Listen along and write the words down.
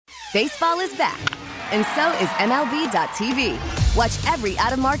Baseball is back, and so is MLB.tv. Watch every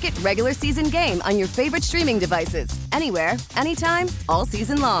out-of-market regular season game on your favorite streaming devices, anywhere, anytime, all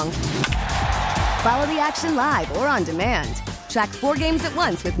season long. Follow the action live or on demand. Track 4 games at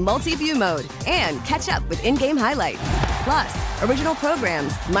once with multi-view mode and catch up with in-game highlights. Plus, original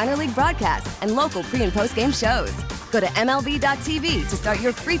programs, minor league broadcasts, and local pre- and post-game shows. Go to MLB.tv to start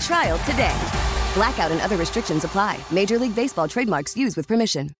your free trial today. Blackout and other restrictions apply. Major League Baseball trademarks used with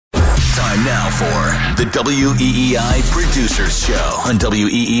permission. Time now for the WEEI Producers Show on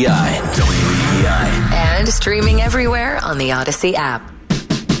WEEI. WEEI. And streaming everywhere on the Odyssey app.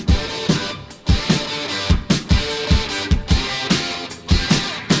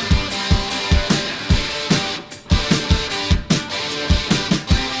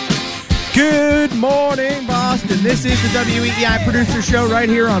 Good morning, Boston. This is the WEEI Producer Show right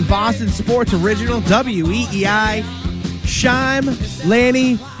here on Boston Sports Original, WEEI. Scheim,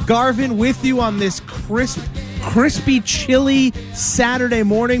 Lanni, Garvin with you on this crispy, chilly Saturday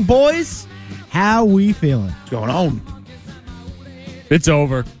morning. Boys, how we feeling? What's going on? It's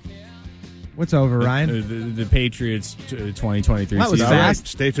over. What's over, Ryan? The Patriots 2023 That was season. fast.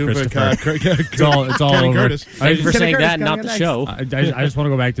 Stay tuned for It's all over. Curtis. Thank you for saying Curtis that, not the next. show. I just want to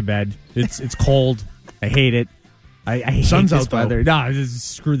go back to bed. It's cold. I hate it. I hate Sun's this out, though. weather. No,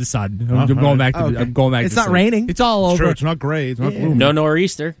 screw the sun. I'm going back to. okay. I'm going back. It's to not sleep. raining. It's all It's over. true. It's not gray. It's not gloomy. No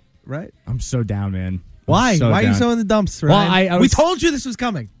nor'easter. Right? I'm so down, man. Why? So Why are you down. so in the dumps, Well, Ryan? I we was- told you this was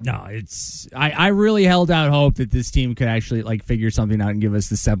coming. No, it's I really held out hope that this team could actually figure something out and give us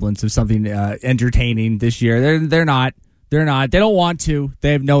the semblance of something entertaining this year. They're not. They don't want to.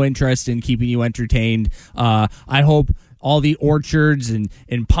 They have no interest in keeping you entertained. I hope all the orchards and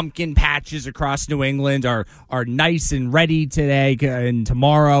pumpkin patches across New England are nice and ready today and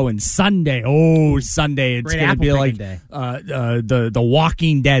tomorrow and Sunday. Oh, Sunday. It's Great going to apple be like picking day. the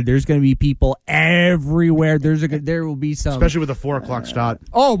Walking Dead. There's going to be people everywhere. There will be some. Especially with the 4 o'clock start.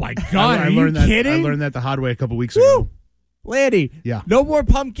 Oh, my God. I Are you learned that. kidding? I learned that the hard way a couple weeks ago. Lanni, Yeah. no more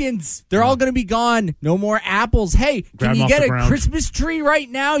pumpkins. They're all going to be gone. No more apples. Hey, Grab can you them off get the a ground. Christmas tree right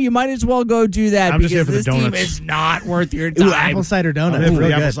now? You might as well go do that I'm just here because for the this team donuts. is not worth your time. Ooh, apple cider donuts. I'm here for Real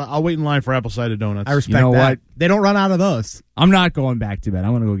the good. apple. I'll wait in line for apple cider donuts. I respect You know that. what? They don't run out of those. I'm not going back to bed.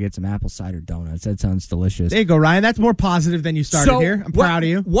 I'm going to go get some apple cider donuts. That sounds delicious. There you go, Ryan. That's more positive than you started here. I'm proud of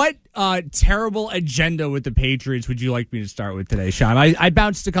you. What terrible agenda with the Patriots would you like me to start with today, Sean? I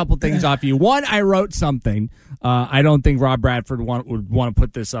bounced a couple things off you. One, I wrote something. I don't think Rob Bradford would want to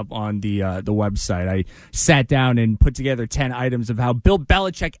put this up on the website. I sat down and put together 10 items of how Bill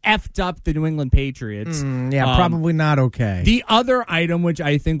Belichick effed up the New England Patriots. Probably not okay. The other item, which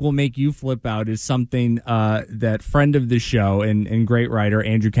I think will make you flip out, is something that friend of the show and great writer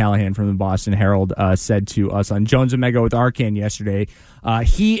Andrew Callahan from the Boston Herald said to us on Jones and Mego with Arcan yesterday.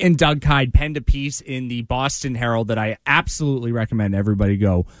 He and Doug Kyde penned a piece in the Boston Herald that I absolutely recommend everybody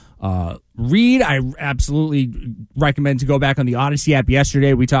go read. I absolutely recommend to go back on the Odyssey app.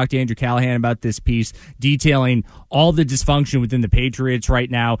 Yesterday, we talked to Andrew Callahan about this piece, detailing all the dysfunction within the Patriots right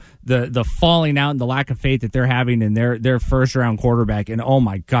now, the falling out and the lack of faith that they're having in their first-round quarterback, and oh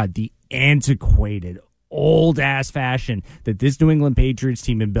my God, the antiquated, old-ass fashion that this New England Patriots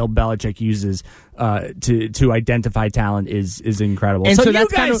team and Bill Belichick uses to identify talent is incredible. And so you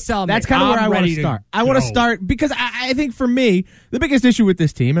that's guys tell me. that's kind of where I want to start. I want to start because I think for me, the biggest issue with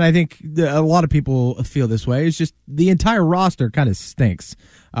this team, and I think a lot of people feel this way, is just the entire roster kind of stinks.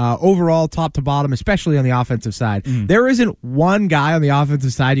 Overall, top to bottom, especially on the offensive side. There isn't one guy on the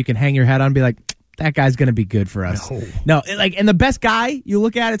offensive side you can hang your head on and be like, that guy's going to be good for us. No, and the best guy you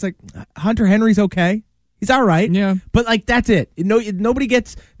look at, it's like Hunter Henry's okay. He's all right. Yeah. But that's it. Nobody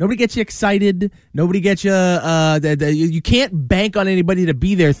gets you excited. Nobody gets you you can't bank on anybody to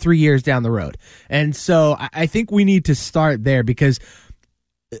be there 3 years down the road. And so I think we need to start there because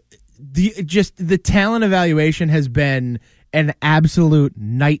the talent evaluation has been an absolute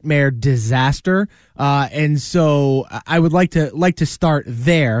nightmare disaster. And so I would like to start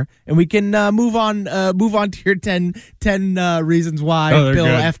there, and we can move on to your 10 reasons why Bill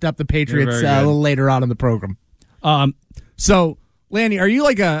effed up the Patriots a little later on in the program. So, Lanni, are you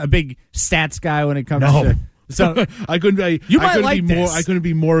like a big stats guy when it comes to... So I couldn't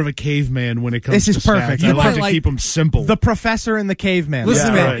be more of a caveman when it comes to This is perfect. stats. You I like might to keep them simple. The professor and the caveman.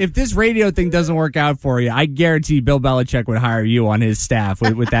 Listen, Yeah. man, if this radio thing doesn't work out for you, I guarantee Bill Belichick would hire you on his staff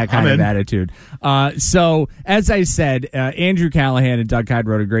with that kind of attitude. So, as I said, Andrew Callahan and Doug Kyde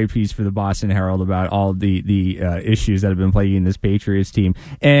wrote a great piece for the Boston Herald about all the issues that have been plaguing this Patriots team.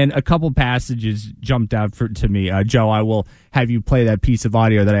 And a couple passages jumped out to me. Joe, I will have you play that piece of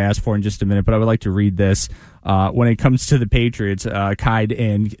audio that I asked for in just a minute, but I would like to read this. when it comes to the Patriots. Kide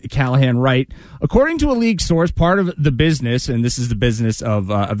and Callahan write, according to a league source, part of the business, and this is the business of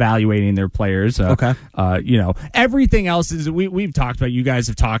evaluating their players. Everything else is we've talked about. You guys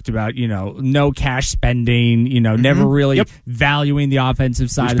have talked about, no cash spending. Never really valuing the offensive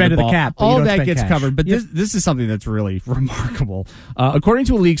side of the ball. The cap, all that gets covered. But this is something that's really remarkable. According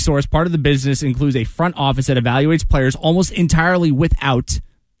to a league source, part of the business includes a front office that evaluates players almost entirely without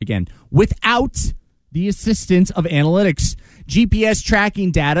the assistance of analytics. GPS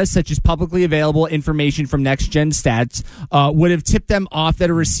tracking data, such as publicly available information from Next Gen Stats, would have tipped them off that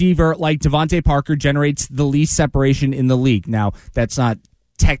a receiver like Devontae Parker generates the least separation in the league. Now, that's not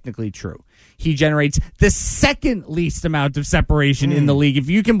technically true. He generates the second least amount of separation in the league. If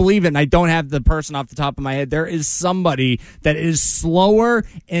you can believe it, and I don't have the person off the top of my head, there is somebody that is slower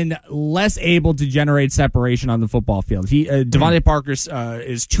and less able to generate separation on the football field. Devontae Parker is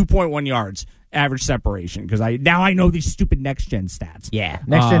 2.1 yards average separation, because I know these stupid next-gen stats. Yeah,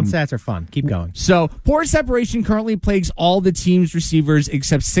 next-gen stats are fun. Keep going. So, poor separation currently plagues all the team's receivers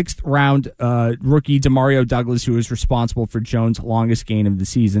except sixth-round rookie Demario Douglas, who is responsible for Jones' longest gain of the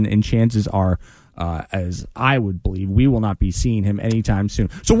season, and chances are, as I would believe, we will not be seeing him anytime soon.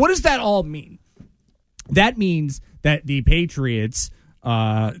 So what does that all mean? That means that the Patriots,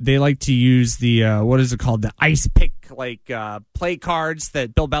 they like to use the, what is it called, the ice pick, play cards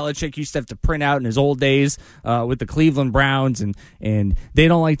that Bill Belichick used to have to print out in his old days with the Cleveland Browns, and they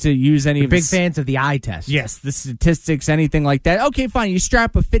don't like to use any of big fans of the eye test. Yes, the statistics, anything like that. Okay, fine. You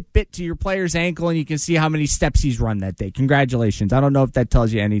strap a Fitbit to your player's ankle, and you can see how many steps he's run that day. Congratulations. I don't know if that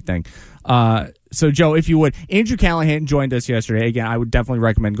tells you anything. So, Joe, if you would, Andrew Callahan joined us yesterday. Again, I would definitely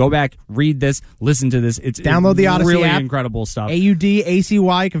recommend go back, read this, listen to this. Download the Odyssey really app. Incredible stuff.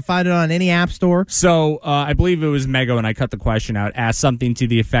 AUDACY. You can find it on any app store. So, I believe it was Mego, and I cut the question out, asked something to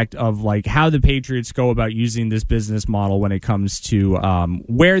the effect of how the Patriots go about using this business model when it comes to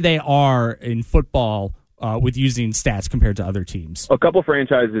where they are in football with using stats compared to other teams. A couple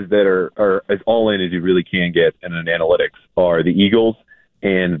franchises that are as all in as you really can get in an analytics are the Eagles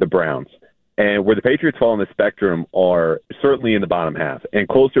and the Browns. And where the Patriots fall on the spectrum are certainly in the bottom half, and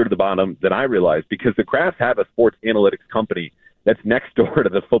closer to the bottom than I realized, because the Crafts have a sports analytics company that's next door to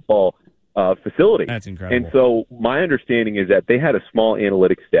the football facility. That's incredible. And so my understanding is that they had a small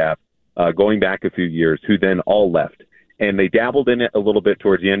analytics staff going back a few years who then all left. And they dabbled in it a little bit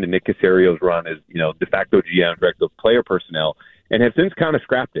towards the end of Nick Casario's run as, de facto GM, director of player personnel, and have since kind of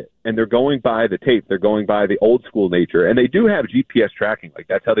scrapped it. And they're going by the tape. They're going by the old school nature. And they do have GPS tracking.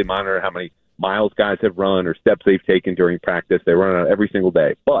 That's how they monitor how many miles guys have run or steps they've taken during practice. They run it every single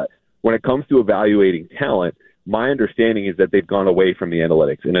day. But when it comes to evaluating talent, my understanding is that they've gone away from the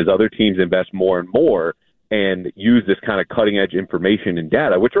analytics. And as other teams invest more and more and use this kind of cutting edge information and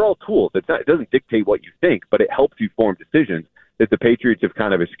data, which are all tools, it doesn't dictate what you think, but it helps you form decisions, that the Patriots have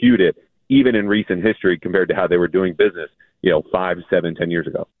kind of eschewed it, even in recent history compared to how they were doing business, 5, 7, 10 years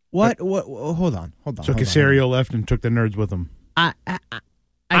ago. What? Hold on. So Casario left and took the nerds with him.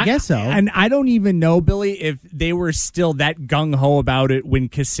 I guess so. And I don't even know, Billy, if they were still that gung-ho about it when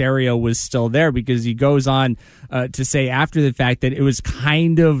Casario was still there, because he goes on to say after the fact that it was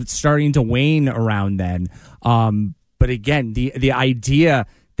kind of starting to wane around then. But again, the idea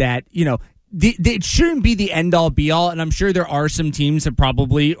that, it shouldn't be the end-all, be-all, and I'm sure there are some teams that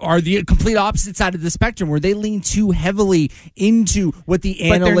probably are the complete opposite side of the spectrum where they lean too heavily into what the analytics...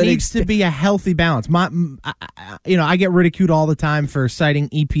 But there needs to be a healthy balance. I get ridiculed all the time for citing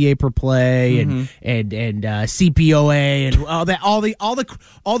EPA per play and CPOA and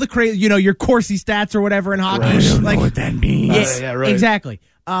all the crazy, your Corsi stats or whatever in hockey. I don't know what that means. Yeah, right. Exactly.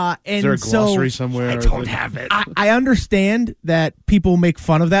 And is there a glossary somewhere? I don't have it. I understand that people make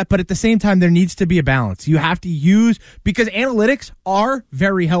fun of that, but at the same time, there needs to be a balance. You have to use, because analytics are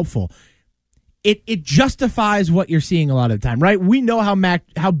very helpful. It justifies what you're seeing a lot of the time, right? We know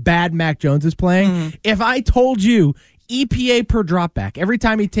how bad Mac Jones is playing. Mm-hmm. If I told you EPA per dropback, every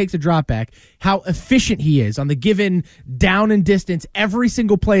time he takes a dropback, how efficient he is on the given down and distance, every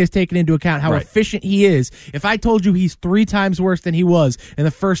single play is taken into account, how efficient he is. If I told you he's 3 times worse than he was in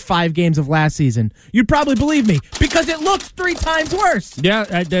the first 5 games of last season, you'd probably believe me, because it looks 3 times worse. Yeah,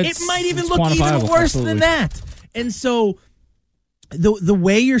 it might even look even worse than that. And so the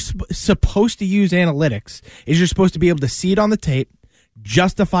way you're supposed to use analytics is you're supposed to be able to see it on the tape,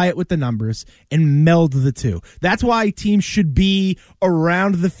 justify it with the numbers, and meld the two. That's why teams should be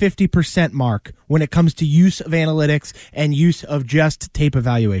around the 50% mark when it comes to use of analytics and use of just tape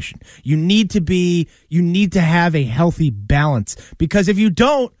evaluation. You need to have a healthy balance, because if you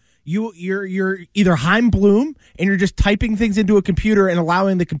don't, You're either Heim Bloom and you're just typing things into a computer and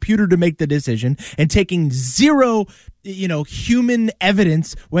allowing the computer to make the decision and taking zero, human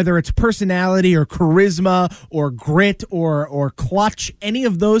evidence, whether it's personality or charisma or grit or clutch, any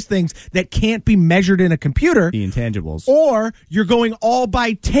of those things that can't be measured in a computer. The intangibles. Or you're going all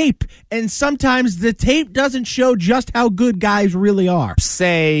by tape, and sometimes the tape doesn't show just how good guys really are.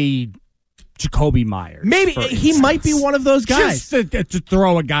 Say Jacoby Myers. Maybe he might be one of those guys. Just to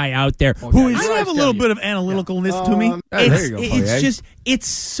throw a guy out there who is. I have a little bit of analyticalness to me. It's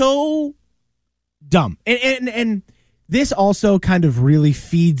so dumb. And this also kind of really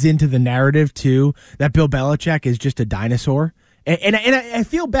feeds into the narrative, too, that Bill Belichick is just a dinosaur. And I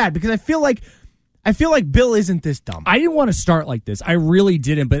feel bad because I feel like Bill isn't this dumb. I didn't want to start like this. I really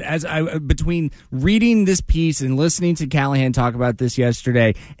didn't. But between reading this piece and listening to Callahan talk about this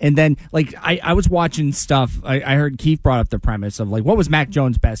yesterday, and then I was watching stuff. I heard Keith brought up the premise of what was Mac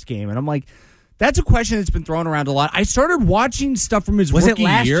Jones' best game, and I'm like, that's a question that's been thrown around a lot. I started watching stuff from his rookie year. Was it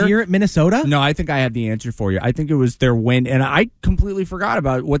last year at Minnesota? No, I think I have the answer for you. I think it was their win, and I completely forgot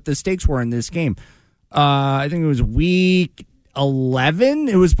about what the stakes were in this game. I think it was week 11.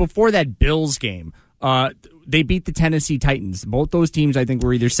 It was before that Bills game. They beat the Tennessee Titans. Both those teams, I think,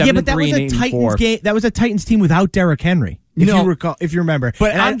 were either 7-3 and 8-4. Game. That was a Titans team without Derrick Henry, if you remember.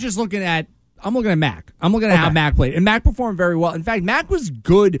 But I'm looking at Mac. I'm looking at how Mac played. And Mac performed very well. In fact, Mac was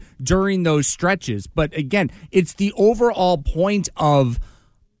good during those stretches. But again, it's the overall point of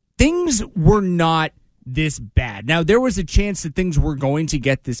things were not this bad. Now, there was a chance that things were going to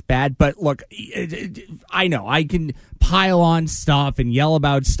get this bad. But look, I know I can pile on stuff and yell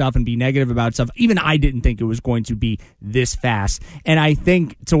about stuff and be negative about stuff. Even I didn't think it was going to be this fast. And I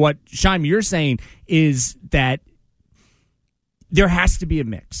think to what, Scheim, you're saying is that there has to be a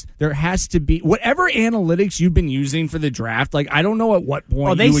mix. There has to be whatever analytics you've been using for the draft. I don't know at what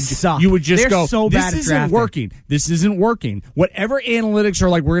point you would just go, so this isn't working. This isn't working. Whatever analytics are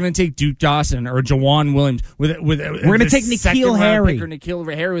we're going to take Duke Dawson or Jawan Williams we're going to take N'Keal Harry or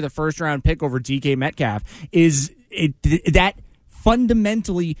N'Keal Harry with a first round pick over DK Metcalf. That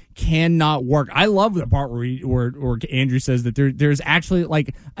fundamentally cannot work. I love the part where Andrew says that there's actually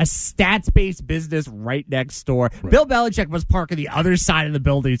a stats-based business right next door. Right. Bill Belichick must park on the other side of the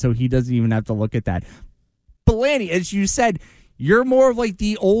building so he doesn't even have to look at that. But Lanni, as you said, you're more of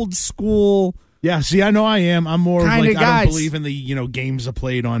the old school. Yeah, see, I know I am. I'm more of I guys. don't believe in the games are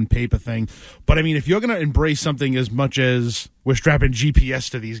played on paper thing. But I mean, if you're going to embrace something as much as we're strapping GPS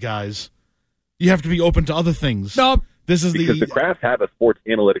to these guys, you have to be open to other things. Nope. Because the Crafts have a sports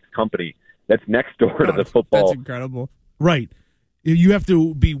analytics company that's next door to the football. That's incredible. Right. You have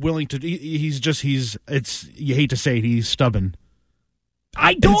to be willing to. You hate to say it, he's stubborn.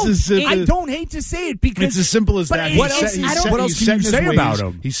 I don't hate to say it because it's as simple as that. What else can you say about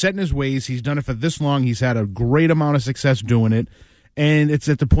him? He's set in his ways. He's done it for this long. He's had a great amount of success doing it. And it's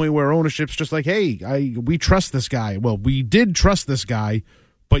at the point where ownership's just hey, we trust this guy. Well, we did trust this guy.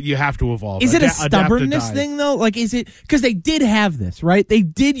 But you have to evolve. Is it a stubbornness thing, though? Is it because they did have this, right? They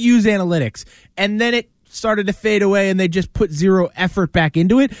did use analytics, and then it started to fade away, and they just put zero effort back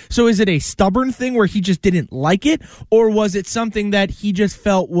into it. So is it a stubborn thing where he just didn't like it, or was it something that he just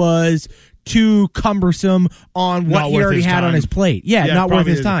felt was too cumbersome on what he already had on his plate? Yeah, not worth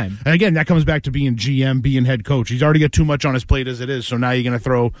his time. And again, that comes back to being GM, being head coach. He's already got too much on his plate as it is, so now you're going to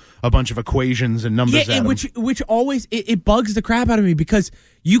throw a bunch of equations and numbers at him. Which always it bugs the crap out of me because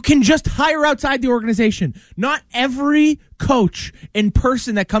you can just hire outside the organization. Not every coach and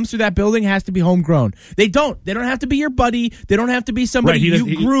person that comes through that building has to be homegrown. They don't have to be your buddy. They don't have to be somebody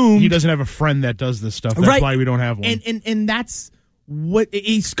you groomed. He doesn't have a friend that does this stuff. That's why we don't have one. And that's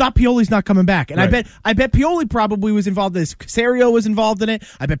Scott Pioli's not coming back, and I bet Pioli probably was involved in this. Caserio was involved in it.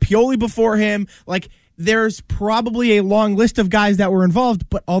 I bet Pioli before him. There's probably a long list of guys that were involved,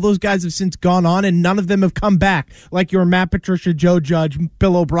 but all those guys have since gone on, and none of them have come back like your Matt Patricia, Joe Judge,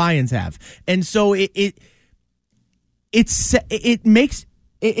 Bill O'Brien's have. And so it makes.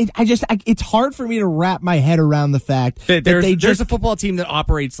 It's hard for me to wrap my head around the fact that there's a football team that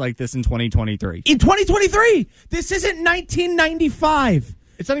operates like this in 2023. In 2023, this isn't 1995.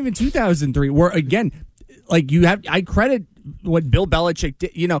 It's not even 2003. Where again, I credit what Bill Belichick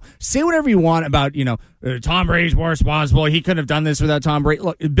did. Say whatever you want about Tom Brady's more responsible. He couldn't have done this without Tom Brady.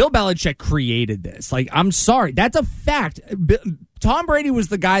 Look, Bill Belichick created this. I'm sorry, that's a fact. Tom Brady was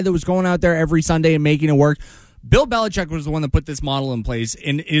the guy that was going out there every Sunday and making it work. Bill Belichick was the one that put this model in place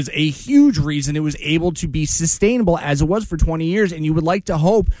and is a huge reason it was able to be sustainable as it was for 20 years. And you would like to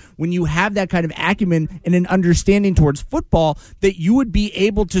hope when you have that kind of acumen and an understanding towards football that you would be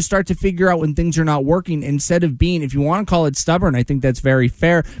able to start to figure out when things are not working instead of being, if you want to call it stubborn, I think that's very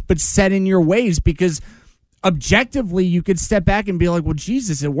fair, but set in your ways, because objectively, you could step back and be like, well,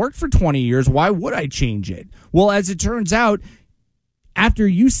 Jesus, it worked for 20 years. Why would I change it? Well, as it turns out, after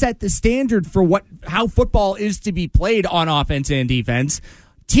you set the standard for how football is to be played on offense and defense,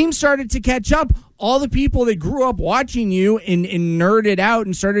 teams started to catch up. All the people that grew up watching you and nerded out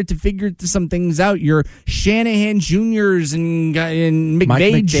and started to figure some things out, your Shanahan Juniors and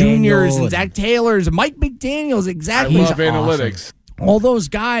McVay Juniors and Zach Taylors and Mike McDaniels, exactly. I love analytics. All those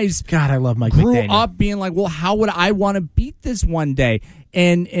guys, God, I love Mike grew McDaniel. up being like, well, how would I want to beat this one day?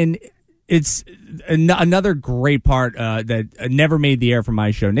 And it's another great part that never made the air for my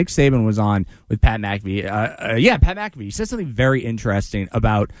show. Nick Saban was on with Pat McAfee. Pat McAfee. He said something very interesting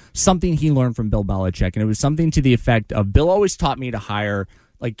about something he learned from Bill Belichick, and it was something to the effect of, Bill always taught me to hire,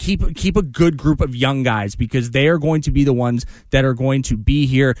 like, keep a good group of young guys, because they are going to be the ones that are going to be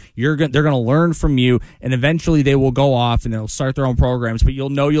here. They're going to learn from you, and eventually they will go off and they'll start their own programs, but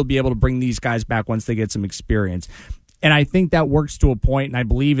you'll be able to bring these guys back once they get some experience. And I think that works to a point, and I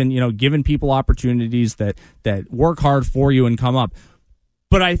believe in, giving people opportunities that work hard for you and come up.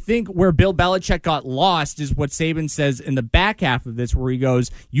 But I think where Bill Belichick got lost is what Saban says in the back half of this, where he goes,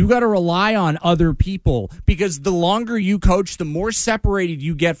 you got to rely on other people, because the longer you coach, the more separated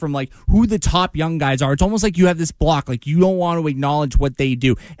you get from, like, who the top young guys are. It's almost like you have this block, like you don't want to acknowledge what they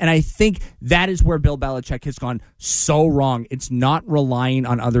do. And I think that is where Bill Belichick has gone so wrong. It's not relying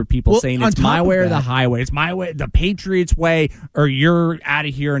on other people, saying it's my way or the highway. It's my way, the Patriots way, or you're out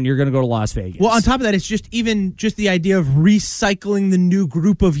of here and you're going to go to Las Vegas. Well, on top of that, it's just the idea of recycling the new group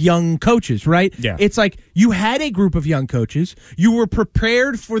of young coaches, right? Yeah. It's like you had a group of young coaches. You were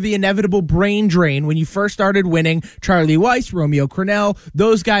prepared for the inevitable brain drain when you first started winning. Charlie Weiss, Romeo Crennel,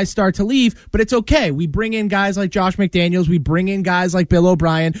 those guys start to leave, but it's okay. We bring in guys like Josh McDaniels. We bring in guys like Bill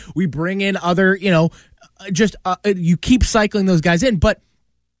O'Brien. We bring in other, you keep cycling those guys in, but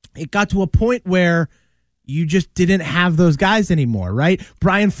it got to a point where you just didn't have those guys anymore, right?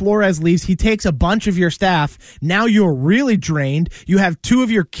 Brian Flores leaves. He takes a bunch of your staff. Now you're really drained. You have two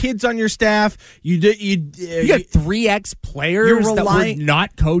of your kids on your staff. You got 3X players that were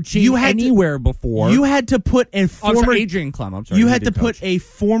not coaching anywhere before. You had to put a former Adrian Clem. I'm sorry. You had to put a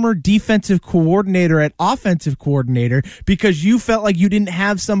former defensive coordinator at offensive coordinator because you felt like you didn't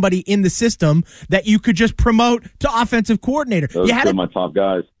have somebody in the system that you could just promote to offensive coordinator. Those are my top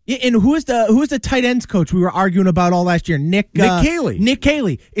guys. And who is the tight ends coach we were arguing about all last year? Nick Caley. Nick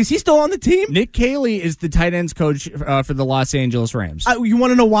Caley. Is he still on the team? Nick Caley is the tight ends coach for the Los Angeles Rams. You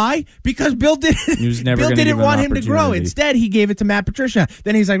want to know why? Because Bill didn't want him to grow. Instead, he gave it to Matt Patricia.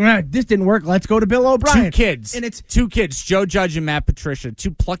 Then he's like, this didn't work. Let's go to Bill O'Brien. Two kids, Joe Judge and Matt Patricia.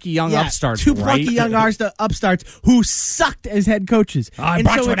 Two plucky young upstarts. Plucky young upstarts who sucked as head coaches. I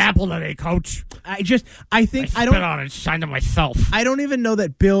brought you an apple today, coach. I spit on it, signed it myself. I don't even know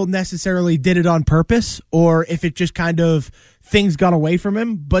that Bill necessarily did it on purpose or if it just kind of things got away from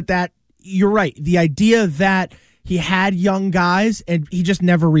him, but that you're right. The idea that he had young guys and he just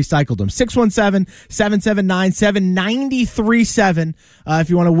never recycled them. 617-779-7937.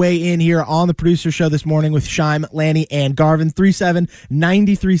 If you want to weigh in here on the producer show this morning with Scheim, Lanni, and Garvin.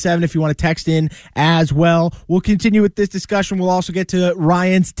 37-9337 if you want to text in as well. We'll continue with this discussion. We'll also get to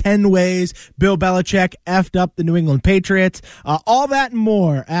Ryan's 10 ways Bill Belichick effed up the New England Patriots. All that and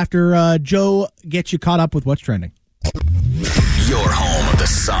more after Joe gets you caught up with what's trending. Your home of the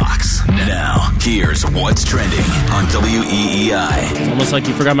Sox. Now, here's what's trending on WEEI. It's almost like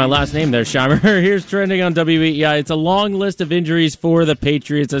you forgot my last name there, Scheimer. Here's trending on WEEI. It's a long list of injuries for the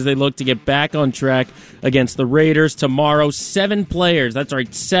Patriots as they look to get back on track against the Raiders tomorrow. 7 players, that's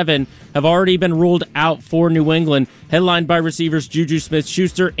right, 7, have already been ruled out for New England, headlined by receivers Juju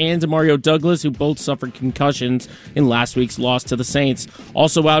Smith-Schuster and Demario Douglas, who both suffered concussions in last week's loss to the Saints.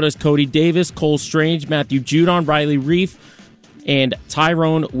 Also out is Cody Davis, Cole Strange, Matthew Judon, Riley Reif, and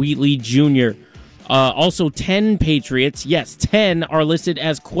Tyrone Wheatley Jr. Also 10 Patriots, yes, 10 are listed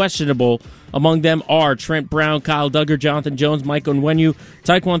as questionable. Among them are Trent Brown, Kyle Duggar, Jonathan Jones, Mike Onwenu,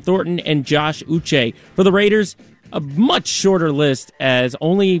 Tyquan Thornton, and Josh Uche. For the Raiders, a much shorter list, as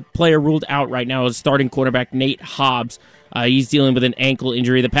only player ruled out right now is starting quarterback Nate Hobbs. He's dealing with an ankle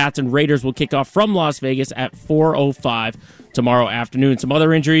injury. The Pats and Raiders will kick off from Las Vegas at 4:05 tomorrow afternoon. Some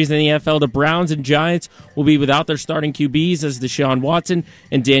other injuries in the NFL. The Browns and Giants will be without their starting QBs as Deshaun Watson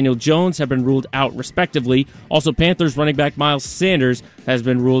and Daniel Jones have been ruled out respectively. Also, Panthers running back Miles Sanders has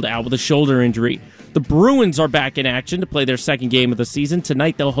been ruled out with a shoulder injury. The Bruins are back in action to play their second game of the season.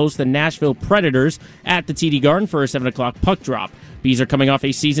 Tonight they'll host the Nashville Predators at the TD Garden for a 7 o'clock puck drop. Bees are coming off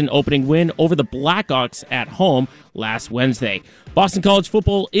a season-opening win over the Blackhawks at home last Wednesday. Boston College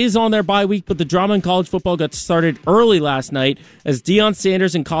football is on their bye week, but the drama in college football got started early last night as Deion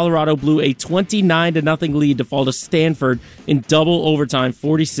Sanders and Colorado blew a 29-0 lead to fall to Stanford in double overtime,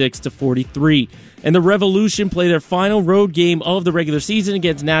 46-43. And the Revolution play their final road game of the regular season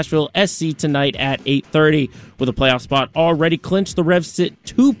against Nashville SC tonight at 8:30. With a playoff spot already clinched, the Revs sit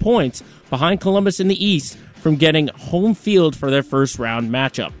 2 points behind Columbus in the East from getting home field for their first-round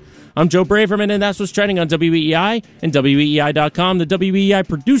matchup. I'm Joe Braverman, and that's what's trending on WEEI and WEEI.com. The WEEI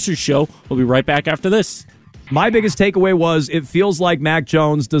Producers Show. We'll be right back after this. My biggest takeaway was it feels like Mac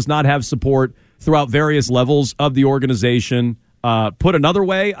Jones does not have support throughout various levels of the organization. Put another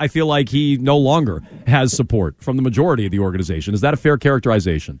way, I feel like he no longer has support from the majority of the organization. Is that a fair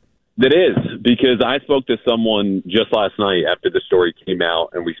characterization? That is, because I spoke to someone just last night after the story came out,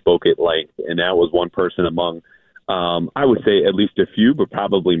 and we spoke at length, and that was one person among, I would say at least a few, but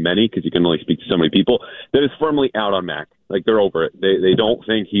probably many, because you can only speak to so many people, that is firmly out on Mac. Like, they're over it. They don't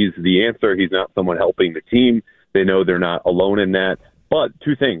think he's the answer. He's not someone helping the team. They know they're not alone in that. But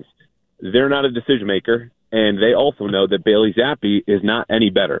two things. They're not a decision maker, and they also know that Bailey Zappi is not any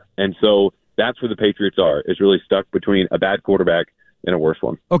better. And so that's where the Patriots are, is really stuck between a bad quarterback and a worse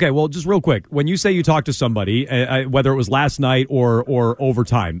one. Okay, well, just real quick, when you say you talked to somebody, whether it was last night or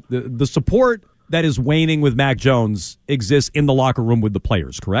overtime, the support that is waning with Mac Jones exists in the locker room with the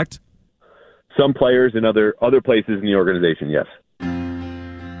players, correct? Some players in other places in the organization, yes.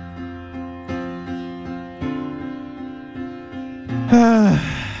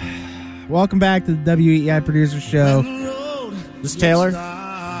 Welcome back to the WEEI Producers Show. This is Taylor.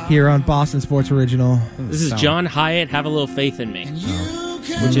 Here on Boston Sports Original. This is John Hyatt, Have a Little Faith in Me,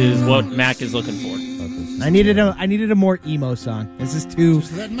 which is what Mac is looking for. I needed a more emo song. This is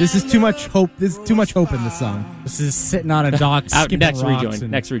too much hope. There's too much hope in the song. This is sitting on a dock. Out next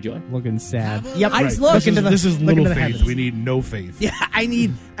rejoin. Looking sad. Yep. Right. This is little faith. We need no faith. Yeah, I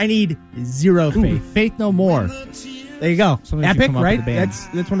need zero faith. Faith no more. There you go. Somebody Epic, right?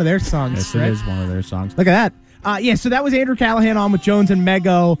 That's one of their songs. Yes, right? it is one of their songs. Look at that. So that was Andrew Callahan on with Jones and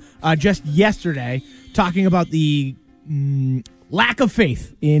Mego just yesterday, talking about the lack of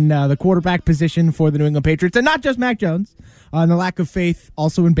faith in the quarterback position for the New England Patriots, and not just Mac Jones, and the lack of faith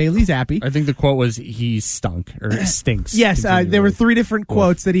also in Bailey Zappi. I think the quote was, he stunk, or stinks. Yes, there were 3 different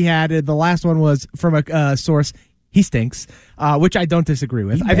quotes that he had. The last one was from a source, he stinks, which I don't disagree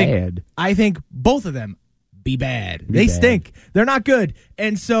with. I think both of them be bad. They stink. They're not good.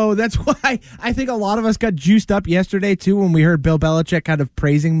 And so that's why I think a lot of us got juiced up yesterday, too, when we heard Bill Belichick kind of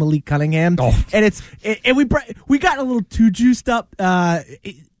praising Malik Cunningham. Oh. And we got a little too juiced up.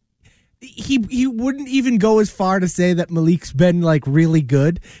 He wouldn't even go as far to say that Malik's been, like, really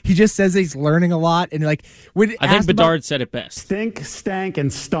good. He just says he's learning a lot. And, like, I think Bedard said it best. Stink, stank,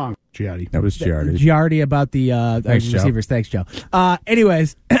 and stunk. Giardi. That was Giardi. Giardi about the receivers. Thanks, Joe.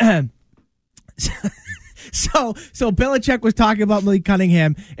 Anyways... So Belichick was talking about Malik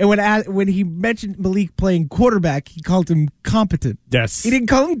Cunningham, and when he mentioned Malik playing quarterback, he called him competent. Yes. He didn't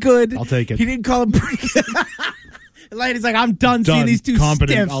call him good. I'll take it. He didn't call him pretty good. He's like, I'm done seeing these two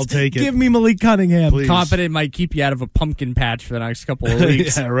competent. stiffs. I'll take it. Give me Malik Cunningham. Please. Competent might keep you out of a pumpkin patch for the next couple of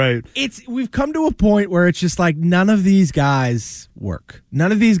weeks. Yeah, right. We've come to a point where it's just like none of these guys work.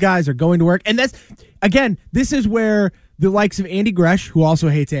 None of these guys are going to work. And this is where the likes of Andy Gresh, who also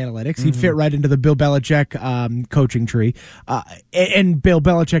hates analytics, he'd fit right into the Bill Belichick coaching tree, and Bill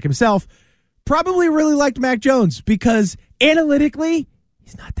Belichick himself probably really liked Mac Jones because analytically,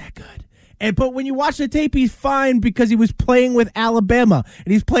 he's not that good. But when you watch the tape, he's fine because he was playing with Alabama,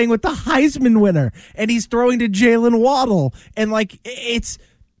 and he's playing with the Heisman winner, and he's throwing to Jalen Waddle, and like it's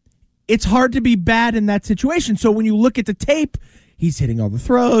hard to be bad in that situation. So when you look at the tape, he's hitting all the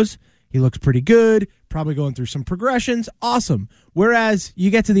throws. He looks pretty good, probably going through some progressions. Awesome. Whereas you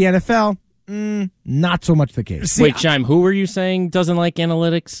get to the NFL, not so much the case. Wait, Scheim, who were you saying doesn't like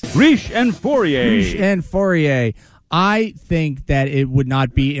analytics? Riche and Fourier. I think that it would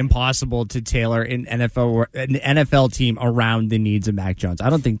not be impossible to tailor an NFL team around the needs of Mac Jones. I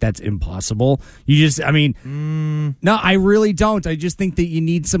don't think that's impossible. No, I really don't. I just think that you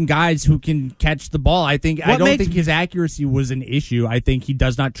need some guys who can catch the ball. I don't think his accuracy was an issue. I think he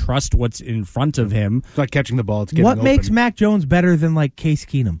does not trust what's in front of him. It's not catching the ball. It's getting What open. makes Mac Jones better than like Case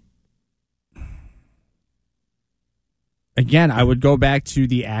Keenum? Again, I would go back to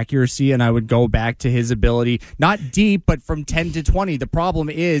the accuracy, and I would go back to his ability, not deep, but from 10 to 20. The problem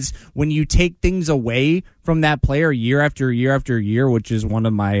is when you take things away from that player year after year after year, which is one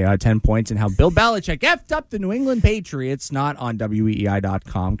of my 10 points, and how Bill Belichick effed up the New England Patriots, not on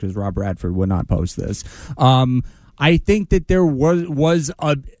WEEI.com, because Rob Bradford would not post this. I think that there was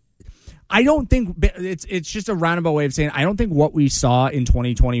a... I don't think it's just a roundabout way of saying I don't think what we saw in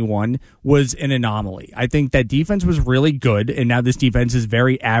 2021 was an anomaly. I think that defense was really good, and now this defense is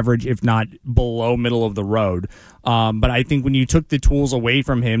very average, if not below middle of the road. But I think when you took the tools away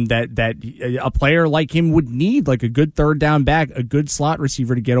from him, that a player like him would need, like a good third down back, a good slot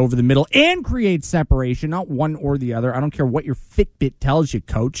receiver to get over the middle and create separation, not one or the other. I don't care what your Fitbit tells you,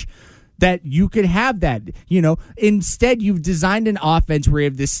 coach. That you could have that, Instead, you've designed an offense where you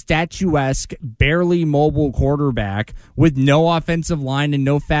have this statuesque, barely mobile quarterback with no offensive line and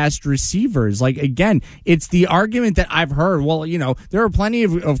no fast receivers. Like, again, it's the argument that I've heard. Well, there are plenty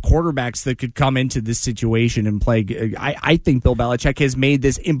of quarterbacks that could come into this situation and play. I think Bill Belichick has made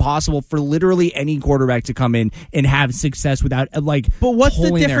this impossible for literally any quarterback to come in and have success without, But what's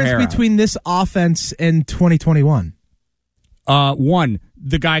the difference between this offense and 2021? One,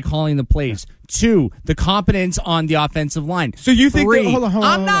 the guy calling the plays. Two, the competence on the offensive line. So you think Three, hold on,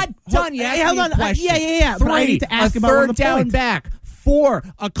 I'm not done yet. Hold on. Yeah. Three, but I need to ask a about one of third the down points. back. Four,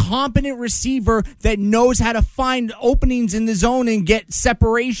 a competent receiver that knows how to find openings in the zone and get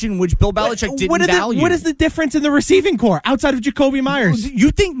separation, which Bill Belichick didn't value. What is the difference in the receiving core outside of Jacoby Myers? You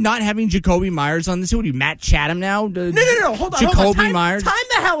think not having Jacoby Myers on this? What are you, Matt Chatham now? No. Hold on. Jacoby Myers. Time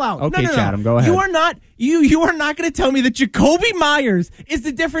the hell out. Okay, no. Chatham, go ahead. You are not. You are not going to tell me that Jacoby Myers is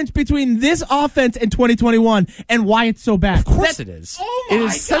the difference between this offense and 2021 and why it's so bad. Of course it is. Oh my it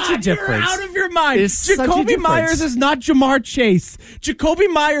is God, such a difference. You're out of your mind. It is such a Jacoby difference. Myers is not Jamar Chase. Jacoby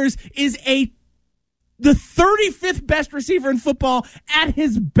Myers is the 35th best receiver in football at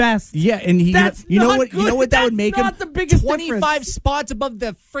his best. Yeah, and you know what that would make him? Not the biggest 25 difference. spots above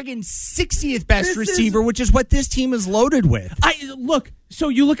the friggin' 60th best receiver, which is what this team is loaded with. So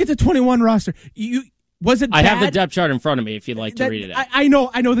you look at the 21 roster. Was it bad? I have the depth chart in front of me if you'd like to read it out. I know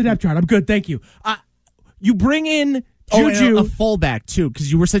the depth chart. I'm good, thank you. You bring in Juju. A fullback, too,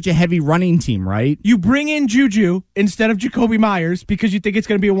 because you were such a heavy running team, right? You bring in Juju instead of Jacoby Myers because you think it's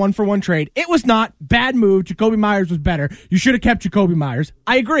going to be a one-for-one trade. It was not. Bad move. Jacoby Myers was better. You should have kept Jacoby Myers.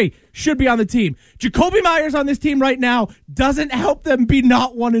 I agree. Should be on the team. Jacoby Myers on this team right now doesn't help them be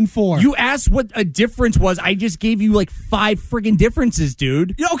not 1-4. You asked what a difference was. I just gave you like 5 friggin' differences,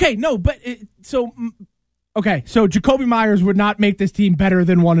 dude. Okay, no, but so Jacoby Myers would not make this team better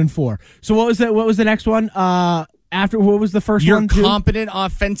than 1-4. So what was that? What was the next one? After what was the first one? Your competent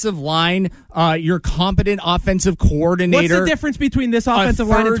offensive line, your competent offensive coordinator. What's the difference between this offensive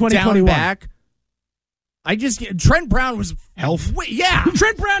line and 2021? Back. Trent Brown was health. Yeah,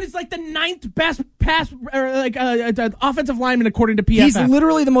 Trent Brown is like the 9th best pass offensive lineman according to PFF. He's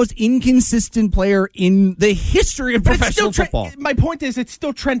literally the most inconsistent player in the history of professional football. My point is, it's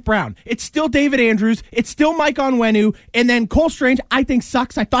still Trent Brown. It's still David Andrews. It's still Mike Onwenu. And then Cole Strange, I think,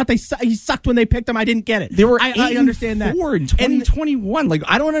 sucks. I thought he sucked when they picked him. I didn't get it. They were I understand that. 8-4 in 2021.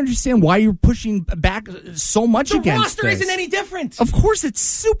 I don't understand why you're pushing back so much against this. The roster isn't any different. Of course, it's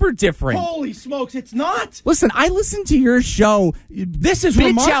super different. Holy smokes, it's not. Listen, I listened to your show. This is bitch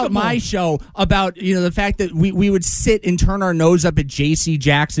remarkable. Out my show about the fact that we would sit and turn our nose up at J.C.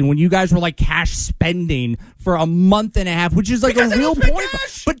 Jackson when you guys were like cash spending for a month and a half, which is like a real point.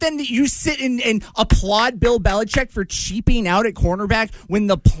 But then you sit and applaud Bill Belichick for cheaping out at cornerback when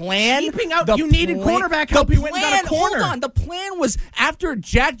the plan... Cheaping out? You needed cornerback help. You went and got a corner. Hold on. The plan was after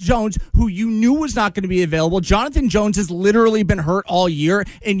Jack Jones, who you knew was not going to be available. Jonathan Jones has literally been hurt all year,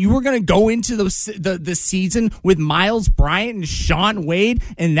 and you were going to go into the season with Miles Bryant and Sean Wade,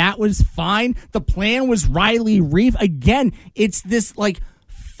 and that was fine. The plan was Riley Reif. Again, it's this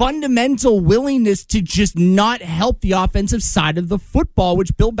fundamental willingness to just not help the offensive side of the football,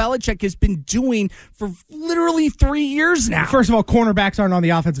 which Bill Belichick has been doing for literally 3 years now. First of all, cornerbacks aren't on the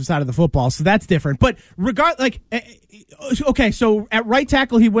offensive side of the football, so that's different. But okay, so at right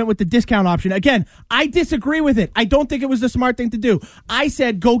tackle, he went with the discount option. Again, I disagree with it. I don't think it was the smart thing to do. I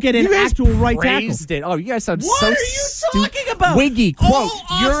said go get an actual right tackle. It. Oh, you guys sound what so are you talking about? Wiggy, quote,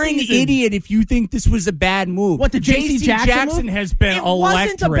 you're an idiot if you think this was a bad move. What, the J.C. Jackson move? Has been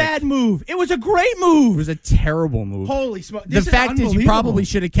electric. It wasn't a bad move. It was a great move. It was a terrible move. Holy smokes. The fact is you probably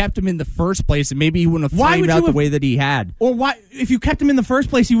should have kept him in the first place, and maybe he wouldn't have flamed out the way that he had. Or why? If you kept him in the first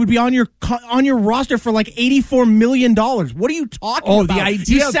place, he would be on your roster for like $84 million million. What are you talking about? The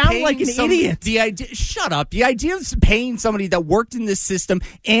idea you of sound paying like an idiot. Shut up. The idea of paying somebody that worked in this system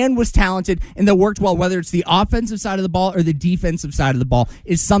and was talented and that worked well, whether it's the offensive side of the ball or the defensive side of the ball,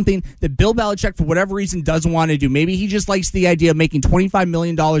 is something that Bill Belichick, for whatever reason, doesn't want to do. Maybe he just likes the idea of making $25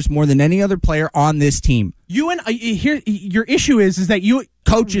 million more than any other player on this team. Your issue is that you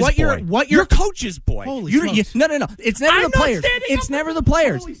coach's boy. You're coach's boy. Holy smokes. No. It's never the players. It's never the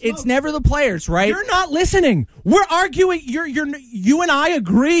players. It's never the players, right? You're not listening. We're arguing. You and I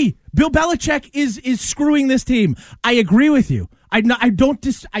agree. Bill Belichick is screwing this team. I agree with you. I don't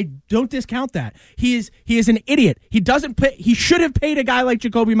discount that. He is an idiot. He should have paid a guy like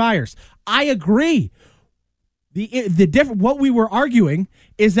Jacoby Myers. I agree. What we were arguing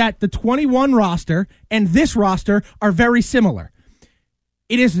is that the 21 roster and this roster are very similar.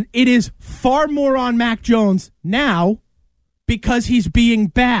 It is far more on Mac Jones now because he's being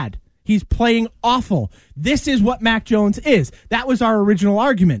bad. He's playing awful. This is what Mac Jones is. That was our original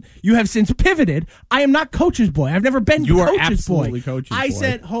argument. You have since pivoted. I am not coach's boy. I've never been you coach's are absolutely boy. Coach's I boy.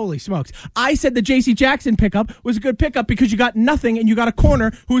 said, holy smokes. I said the J.C. Jackson pickup was a good pickup because you got nothing and you got a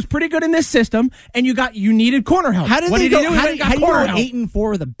corner who was pretty good in this system and you needed corner help. How did what they did go? he do? How did you go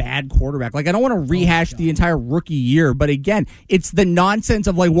 8-4 with a bad quarterback? Like, I don't want to rehash the entire rookie year, but again, it's the nonsense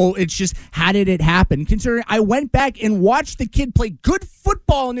of it's just how did it happen? Considering I went back and watched the kid play good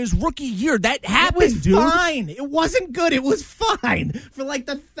football in his rookie year. That happened, it was dude. Fine. It wasn't good. It was fine for like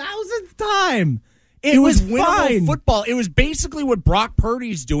the 1,000th time. It was fine. winnable football. It was basically what Brock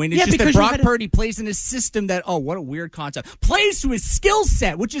Purdy's doing. It's just that Brock Purdy plays in a system that, what a weird concept, plays to his skill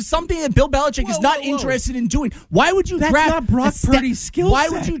set, which is something that Bill Belichick is not interested in doing. Why would you That's draft not Brock Purdy's skill set. Why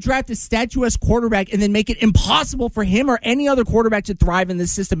would you draft a statuesque quarterback and then make it impossible for him or any other quarterback to thrive in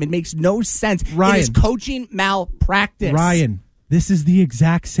this system? It makes no sense. Ryan. It is coaching malpractice. Ryan, this is the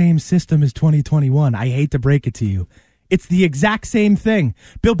exact same system as 2021. I hate to break it to you. It's the exact same thing.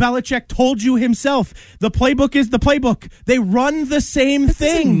 Bill Belichick told you himself. The playbook is the playbook. They run the same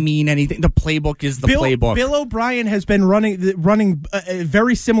thing. Doesn't mean anything. The playbook is the playbook. Bill O'Brien has been running a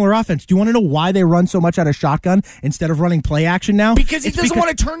very similar offense. Do you want to know why they run so much out of shotgun instead of running play action now? Because he doesn't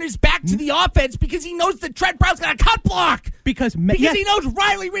want to turn his back to the offense because he knows that Trent Brown's got a cut block. Because he knows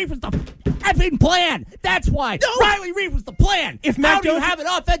Riley Reef was the effing plan. That's why. No. Riley Reef was the plan. How do you have an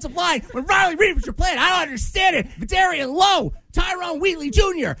offensive line when Riley Reef was your plan? I don't understand it. Darian Lowe, Tyrone Wheatley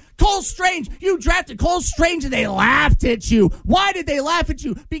Jr., Cole Strange. You drafted Cole Strange and they laughed at you. Why did they laugh at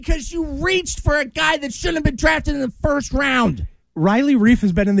you? Because you reached for a guy that shouldn't have been drafted in the first round. Riley Reef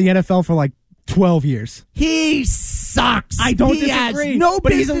has been in the NFL for like 12 years. He sucks. I don't disagree. Has no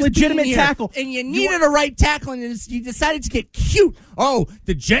but he's a legitimate tackle. And you needed a right tackle, and you decided to get cute. Oh,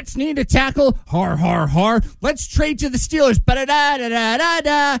 the Jets need a tackle. Har, har, har. Let's trade to the Steelers.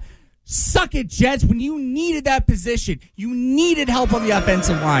 Ba-da-da-da-da-da-da. Suck it, Jets. When you needed that position, you needed help on the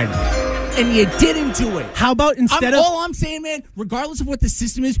offensive line. And you didn't do it. How about instead of... All I'm saying, man, regardless of what the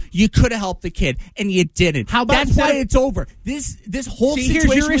system is, you could have helped the kid, and you didn't. How about That's why it's over. This whole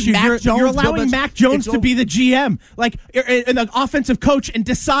situation with Mac Jones... You're allowing Mac Jones to be the GM, like an offensive coach, and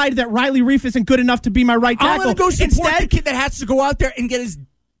decide that Riley Reef isn't good enough to be my right tackle. I'm going to go support the kid that has to go out there and get his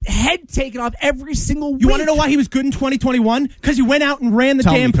head taken off every single week. You want to know why he was good in 2021? Because he went out and ran the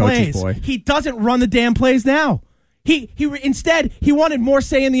damn plays. He doesn't run the damn plays now. Instead, he wanted more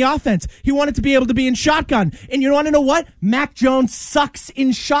say in the offense. He wanted to be able to be in shotgun. And you want to know what? Mac Jones sucks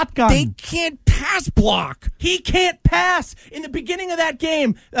in shotgun. They can't pass block. He can't pass. In the beginning of that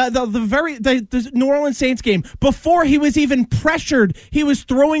game, the New Orleans Saints game, before he was even pressured, he was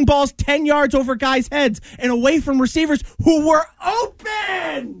throwing balls 10 yards over guys' heads and away from receivers who were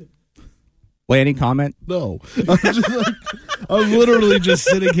open. Any comment? No. I'm literally just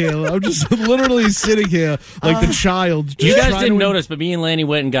sitting here. I'm just literally sitting here like the child. You guys didn't notice, but me and Lanni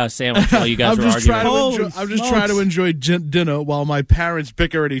went and got a sandwich while you guys were arguing. I'm just trying to enjoy dinner while my parents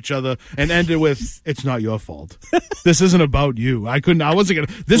bicker at each other and end it with, "It's not your fault. This isn't about you." I wasn't gonna.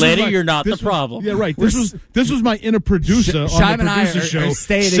 Lanni, you're not the problem. Yeah, right. This was my inner producer Scheim on the producer show, are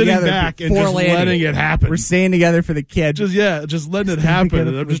staying sitting together back and just letting it happen. We're staying together for the kid. Just letting it happen.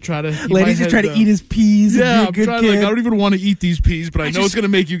 And I'm just trying to. Ladies just trying to eat his peas. Yeah, I'm trying. I don't even want to eat these peas, but I know it's going to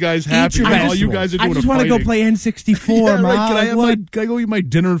make you guys happy. All you guys are doing. I just want to go play N64. Yeah, right. Can I go eat my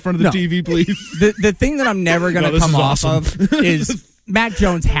dinner in front of the TV, please? The thing that I'm never going to come off of is Mac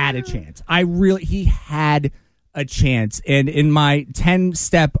Jones had a chance. He had a chance. And in my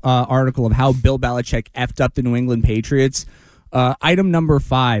 10-step article of how Bill Belichick effed up the New England Patriots, item number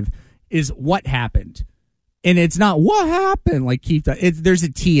 5 is what happened. And it's not what happened, like Keith. There's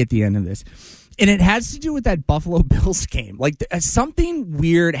a T at the end of this. And it has to do with that Buffalo Bills game. Like, something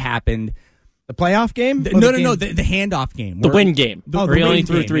weird happened The playoff game? No, the handoff game. The win game. Where he only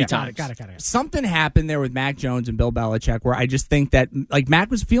threw 3 times. Got it. Something happened there with Mac Jones and Bill Belichick where I just think that Mac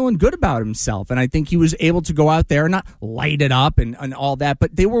was feeling good about himself, and I think he was able to go out there and not light it up and all that,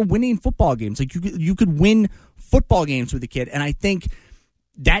 but they were winning football games. Like you could win football games with the kid, and I think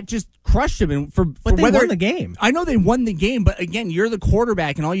that just crushed him. And but they won the game. I know they won the game, but again, you're the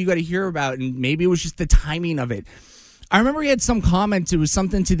quarterback, and all you got to hear about, and maybe it was just the timing of it. I remember he had some comments. It was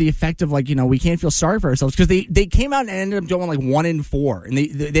something to the effect of we can't feel sorry for ourselves because they came out and ended up going 1-4, and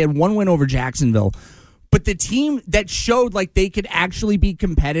they had one win over Jacksonville. But the team that showed they could actually be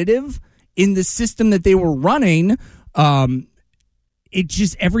competitive in the system that they were running, it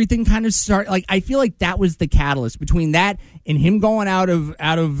just everything kind of started. I feel like that was the catalyst between that and him going out of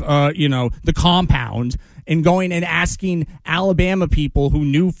the compound and going and asking Alabama people who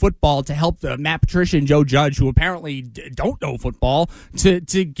knew football to help Matt Patricia and Joe Judge, who apparently don't know football, to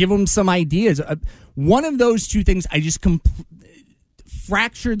give them some ideas. One of those two things, I just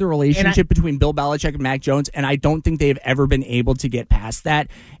fractured the relationship between Bill Belichick and Mac Jones, and I don't think they've ever been able to get past that.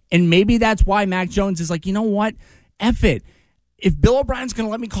 And maybe that's why Mac Jones is you know what? F it. If Bill O'Brien's going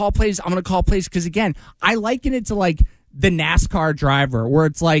to let me call plays, I'm going to call plays. Because, again, I liken it to, the NASCAR driver, where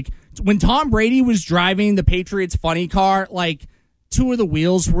it's when Tom Brady was driving the Patriots funny car, 2 of the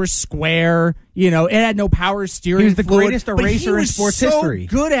wheels were square. It had no power steering. He was the fluid, greatest eraser in sports history.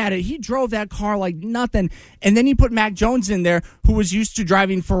 Good at it. He drove that car like nothing. And then you put Mac Jones in there, who was used to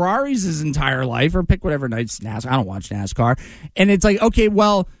driving Ferraris his entire life, or pick whatever night's NASCAR. I don't watch NASCAR. And it's okay,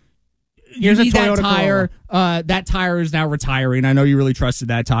 well, here's a Toyota that tire. That tire is now retiring. I know you really trusted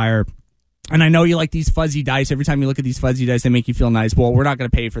that tire. And I know you like these fuzzy dice. Every time you look at these fuzzy dice, they make you feel nice. Well, we're not going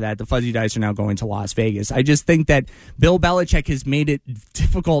to pay for that. The fuzzy dice are now going to Las Vegas. I just think that Bill Belichick has made it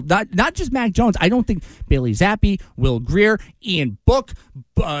difficult. Not just Mac Jones. I don't think Bailey Zappi, Will Grier, Ian Book,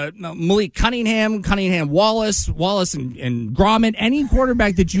 Malik Cunningham, Wallace, and Gromit, any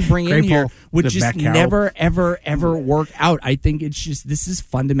quarterback that you bring in here would just never, ever, ever work out. I think it's just, this is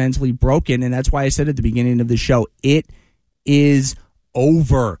fundamentally broken. And that's why I said at the beginning of the show, it is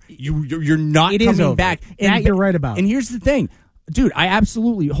over. You're not coming back. And you're right about. And here's the thing, dude, I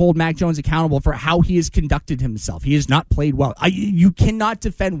absolutely hold Mac Jones accountable for how he has conducted himself. He has not played well. You cannot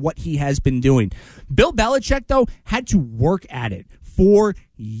defend what he has been doing. Bill Belichick, though, had to work at it for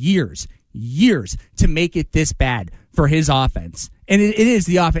years to make it this bad for his offense. And it is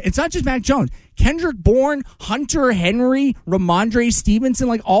the offense. It's not just Mac Jones. Kendrick Bourne, Hunter Henry, Ramondre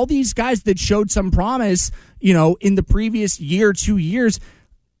Stevenson, all these guys that showed some promise, in the previous year, 2 years,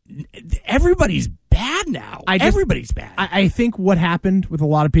 everybody's bad now. Everybody's bad. I think what happened with a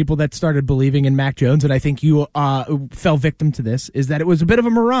lot of people that started believing in Mac Jones, and I think you fell victim to this, is that it was a bit of a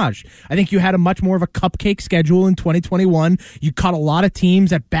mirage. I think you had a much more of a cupcake schedule in 2021. You caught a lot of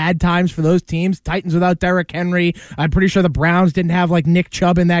teams at bad times for those teams. Titans without Derrick Henry. I'm pretty sure the Browns didn't have Nick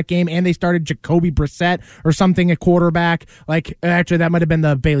Chubb in that game, and they started Jacoby Brissett or something at quarterback. Actually, that might have been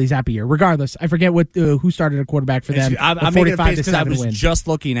the Bailey Zappi year. Regardless, I forget who started a quarterback for them. I'm 45-7 I was just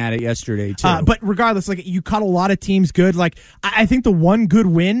looking at it yesterday too. But regardless, you caught a lot of teams good. I think the one good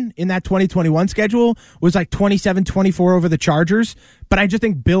win in that 2021 schedule was 27-24 over the Chargers. But I just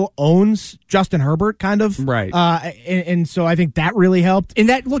think Bill owns Justin Herbert, kind of. Right. And so I think that really helped. And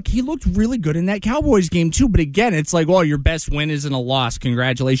he looked really good in that Cowboys game too. But again, it's your best win isn't a loss.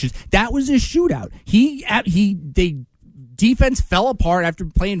 Congratulations. That was a shootout. Defense fell apart after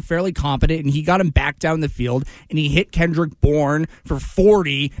playing fairly competent, and he got him back down the field, and he hit Kendrick Bourne for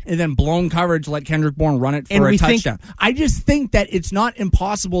 40, and then blown coverage let Kendrick Bourne run it for a touchdown. I just think that it's not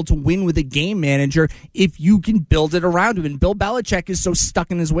impossible to win with a game manager if you can build it around him. And Bill Belichick is so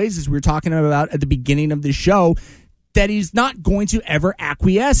stuck in his ways, as we were talking about at the beginning of the show, that he's not going to ever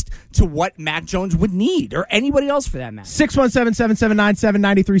acquiesce to what Mac Jones would need, or anybody else for that matter.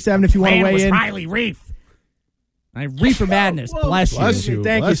 617-779-7937 if you want to weigh in. Riley Reef. Reefer Madness. Bless you.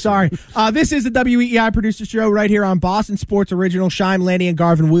 Thank you. Sorry. This is the WEEI Producers Show right here on Boston Sports Original. Scheim, Lanni, and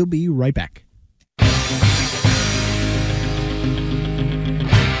Garvin. We'll be right back.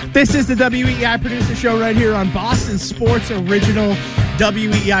 This is the WEEI Producers Show right here on Boston Sports Original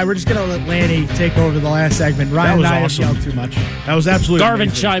WEEI. We're just going to let Lanni take over the last segment. Ryan and I awesome. have yelled too much. That was absolutely Garvin,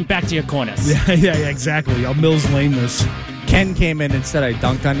 amazing. Scheim, back to your corners. Yeah, exactly. I'll Mills Lane this. Ken came in and said I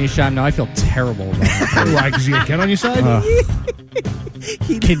dunked on you, Scheim. Now I feel terrible about it. Why? Because you got Ken on your side?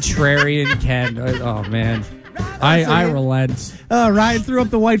 Contrarian Ken. Oh, man. I relent. Ryan threw up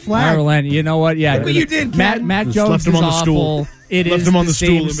the white flag. I relent. You know what? Yeah. Look what you did, Ken. Matt Just Jones left him is on the awful. stool. It left is him on the the stool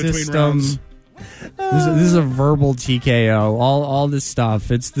in same between system. rounds. This is a verbal TKO. All this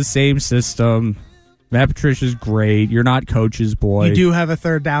stuff. It's the same system. Matt Patricia's great. You're not coach's boy. You do have a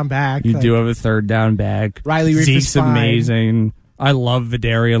third down back. You do have a third down back. Riley Reef Zeke's is fine. amazing. I love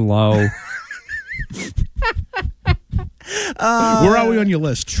Vidarian Lowe. Where are we on your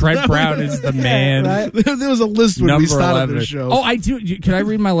list? Trent Brown is the man. Right? There was a list when Number we started 11. the show. Oh, I do. Can I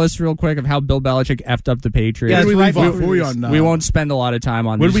read my list real quick of how Bill Belichick effed up the Patriots? Where did we right leave off? before Were we this. on? We won't spend a lot of time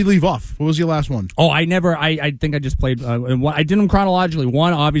on Where this. did we leave off? What was your last one? Oh, I think I just played. I did them chronologically.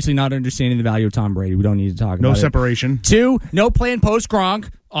 One, obviously not understanding the value of Tom Brady. We don't need to talk about No it. separation. Two, no plan post Gronk.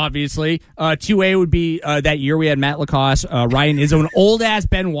 Obviously, 2A would be that year we had Matt Lacoste, Ryan Izzo, and old ass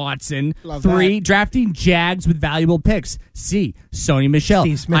Ben Watson. Love 3, that. drafting Jags with valuable picks. C, Sony Michel,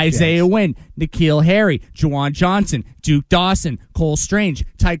 Steve Smith Isaiah Jags. Wynn, N'Keal Harry, Juwan Johnson, Duke Dawson, Cole Strange,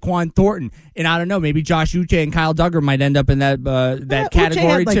 Tyquan Thornton, and I don't know, maybe Josh Uche and Kyle Duggar might end up in that Uche category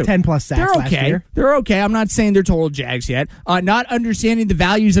had like too. 10 plus sacks They're last okay. year. They're okay. I'm not saying they're total Jags yet. Not understanding the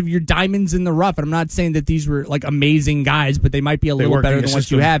values of your diamonds in the rough, and I'm not saying that these were like amazing guys, but they might be a little work better in than your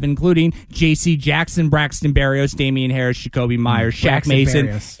what you system. have, including J.C. Jackson, Braxton Berrios, Damian Harris, Jacoby Myers, Shaq Braxton Mason,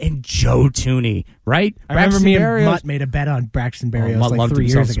 Berrios. and Joe Tooney. Right? I remember Braxton me and Berrios- Mutt made a bet on Braxton Berrios Mutt like loved 3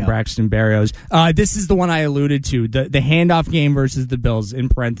 himself years some ago. Braxton Berrios. This is the one I alluded to. The handoff game versus the Bills, in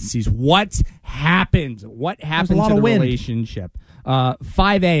parentheses. What happened? What happened lot to of the wind. relationship?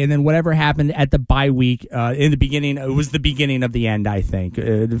 5A, and then whatever happened at the bye week in the beginning. It was the beginning of the end, I think.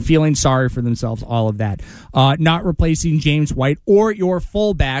 Feeling sorry for themselves, all of that. Not replacing James White or your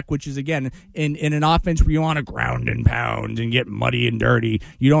fullback, which is, again, in an offense where you want to ground and pound and get muddy and dirty.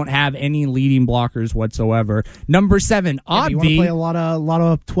 You don't have any leading blockers whatsoever. Number 7, You want to play a lot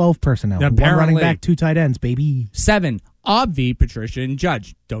of 12 personnel. One running Apparently. back, 2 tight ends, baby. 7, Obvi, Patricia, and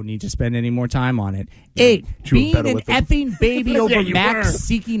Judge. Don't need to spend any more time on it. 8, You were being better an with them. effing baby over you Max were.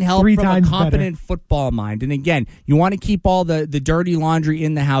 seeking help 3 from a times competent football mind. And again, you want to keep all the dirty laundry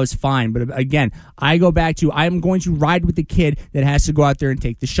in the house, fine. But again, I go back to I'm going to ride with the kid that has to go out there and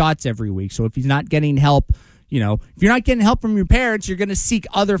take the shots every week. So if he's not getting help, if you're not getting help from your parents, you're going to seek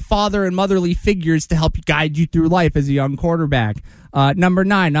other father and motherly figures to help guide you through life as a young quarterback. Number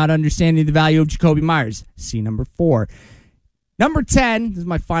 9, not understanding the value of Jacoby Myers. See number 4. Number 10, this is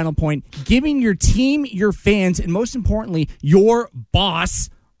my final point, giving your team, your fans, and most importantly, your boss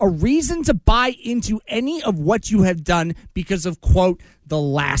a reason to buy into any of what you have done because of, quote, the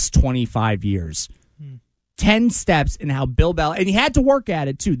last 25 years. 10 steps in how Bill Belichick, and he had to work at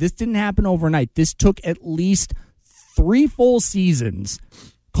it too. This didn't happen overnight. This took at least 3 full seasons,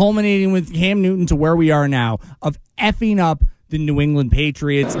 culminating with Cam Newton to where we are now, of effing up the New England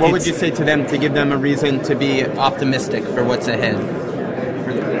Patriots. What would you say to them to give them a reason to be optimistic for what's ahead?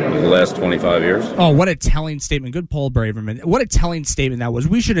 The last 25 years. Oh, what a telling statement. Good Paul Braverman. What a telling statement that was.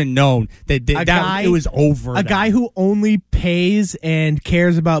 We should have known that it was over. A guy who only pays and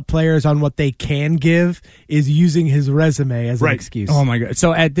cares about players on what they can give is using his resume as an excuse. Oh, my God.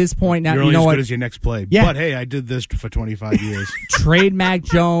 So at this point now, You're you only know as what? good as your next play. Yeah. But hey, I did this for 25 years. Trade Mac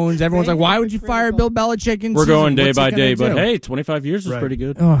Jones. Everyone's like, why would you fire Bill Belichick in We're season? going day What's he by gonna day, but do? hey, 25 years is Right. pretty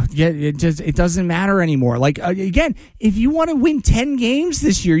good. Oh, yeah, it doesn't matter anymore. Like again, if you want to win 10 games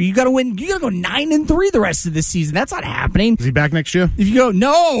this year, you got to go 9-3 the rest of the season. That's not happening. Is he back next year? If you go,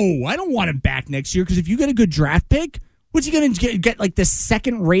 no, I don't want him back next year because if you get a good draft pick, what's he going to get like the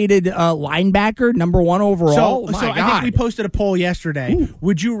second-rated linebacker, number 1 overall? So My God. I think we posted a poll yesterday. Ooh.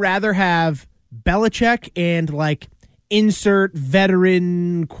 Would you rather have Belichick and like insert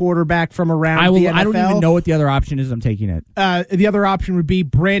veteran quarterback from around the NFL? I don't even know what the other option is. I'm taking it. The other option would be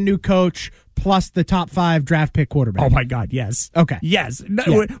brand new coach plus the top 5 draft pick quarterback. Oh my God! Yes. Okay. Yes. No,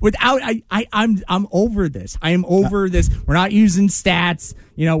 Yeah. Without, I'm over this. I am over this. We're not using stats.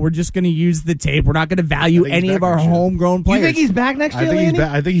 We're just going to use the tape. We're not going to value I think he's any of back our next year. homegrown players. You think he's back next year, I think he's Lanny?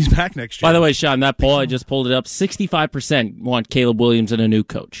 back. I think he's back next year. By the way, Sean, that poll, I just pulled it up. 65% want Caleb Williams and a new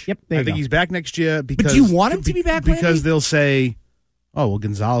coach. Yep. There I you think go. he's back next year because. do you want him to be back, Because Lanny? they'll say, "Oh, well,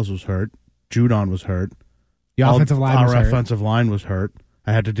 Gonzalez was hurt. Judon was hurt. The offensive line was Our hurt. offensive line was hurt.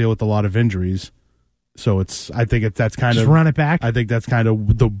 I had to deal with a lot of injuries." So I think that's kind Just of run it back. I think that's kind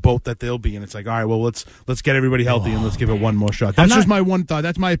of the boat that they'll be in. It's like, all right, well, let's get everybody healthy and let's give it one more shot. That's just my one thought.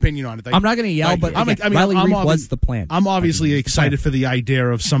 That's my opinion on it. I'm not going to yell, but Riley Reef was the plan. I'm obviously excited for the idea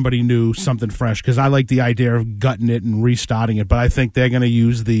of somebody new, something fresh, because I like the idea of gutting it and restarting it. But I think they're going to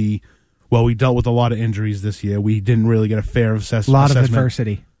use we dealt with a lot of injuries this year. We didn't really get a fair assessment. A lot of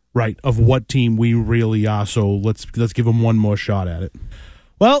adversity. Right, of what team we really are. So let's give them one more shot at it.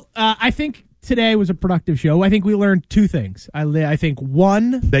 Well, I think today was a productive show. I think we learned 2 things. I think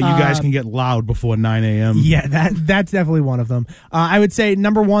one That you guys can get loud before 9 a.m. Yeah, that's definitely one of them. I would say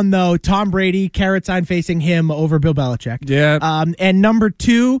number 1 though, Tom Brady, carrot sign facing him over Bill Belichick. Yeah. And number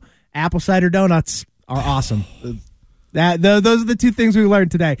 2, apple cider donuts. are awesome. Those are the two things we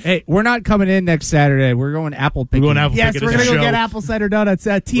learned today. Hey, we're not coming in next Saturday. We're going apple picking. We're going to go get apple cider donuts.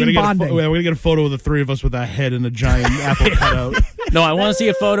 Team bonding. We're going to get a photo of the three of us with a head and a giant apple cutout. No, I want to see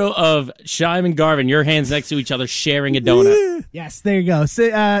a photo of Scheim and Garvin, your hands next to each other, sharing a donut. Yes, there you go. So,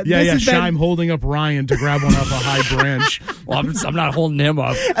 Scheim holding up Ryan to grab one off a high branch. Well, I'm not holding him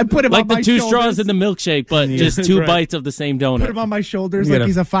up. I put him like on the my two shoulders. straws in the milkshake, but just two bites of the same donut. Put him on my shoulders like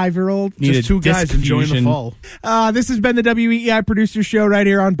he's a 5-year-old. Just two guys enjoying the fall. This has been the WEEI Producers Show right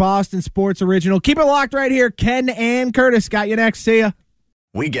here on Boston Sports Original. Keep it locked right here. Ken and Curtis got you next. See ya.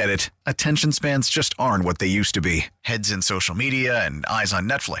 We get it. Attention spans just aren't what they used to be. Heads in social media and eyes on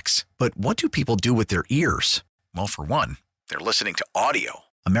Netflix. But what do people do with their ears? Well, for one, they're listening to audio.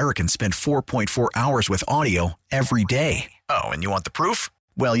 Americans spend 4.4 hours with audio every day. Oh, and you want the proof?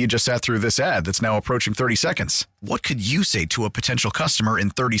 Well, you just sat through this ad that's now approaching 30 seconds. What could you say to a potential customer in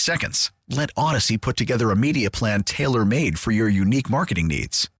 30 seconds? Let Odyssey put together a media plan tailor-made for your unique marketing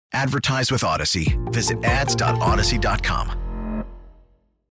needs. Advertise with Odyssey. Visit ads.odyssey.com.